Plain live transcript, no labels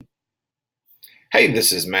Hey,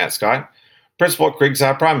 this is Matt Scott, Principal at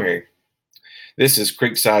Creekside Primary. This is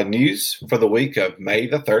Creekside News for the week of May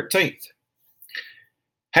the 13th.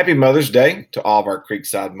 Happy Mother's Day to all of our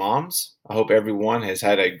Creekside moms. I hope everyone has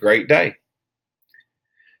had a great day.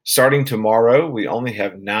 Starting tomorrow, we only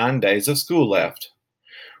have 9 days of school left.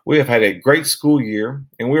 We have had a great school year,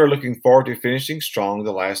 and we are looking forward to finishing strong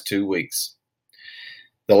the last 2 weeks.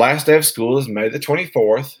 The last day of school is May the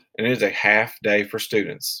 24th, and it is a half day for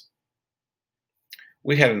students.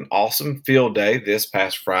 We had an awesome field day this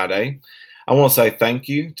past Friday. I want to say thank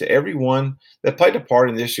you to everyone that played a part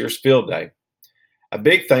in this year's field day. A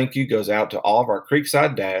big thank you goes out to all of our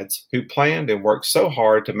Creekside dads who planned and worked so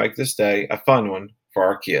hard to make this day a fun one for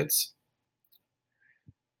our kids.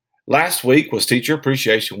 Last week was Teacher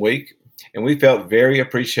Appreciation Week, and we felt very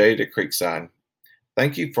appreciated at Creekside.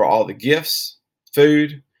 Thank you for all the gifts,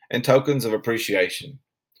 food, and tokens of appreciation.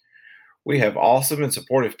 We have awesome and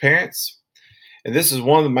supportive parents, and this is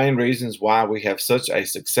one of the main reasons why we have such a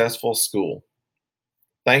successful school.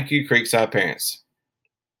 Thank you, Creekside parents.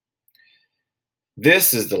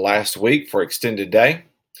 This is the last week for Extended Day.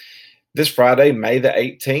 This Friday, May the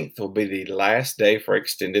 18th, will be the last day for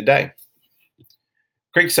Extended Day.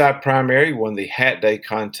 Creekside Primary won the Hat Day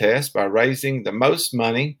contest by raising the most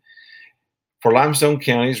money for Limestone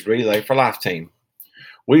County's Relay for Life team.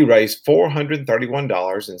 We raised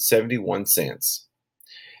 $431.71.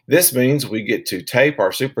 This means we get to tape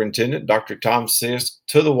our superintendent, Dr. Tom Sisk,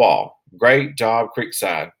 to the wall. Great job,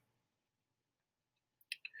 Creekside.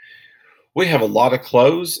 We have a lot of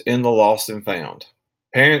clothes in the lost and found.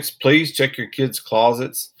 Parents, please check your kids'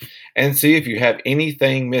 closets and see if you have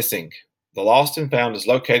anything missing. The lost and found is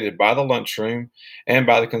located by the lunchroom and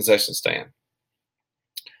by the concession stand.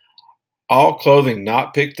 All clothing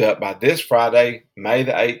not picked up by this Friday, May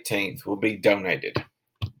the 18th, will be donated.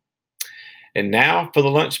 And now for the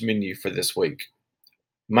lunch menu for this week.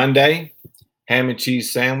 Monday, ham and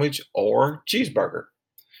cheese sandwich or cheeseburger.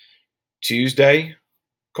 Tuesday,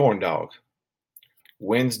 corn dog.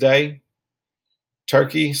 Wednesday,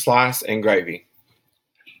 turkey slice and gravy.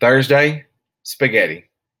 Thursday, spaghetti.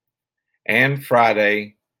 And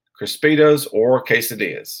Friday, Crispitos or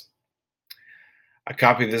quesadillas. A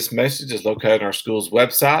copy of this message is located on our school's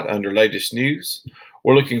website under latest news.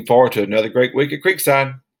 We're looking forward to another great week at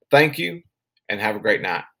Creekside. Thank you and have a great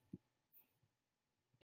night.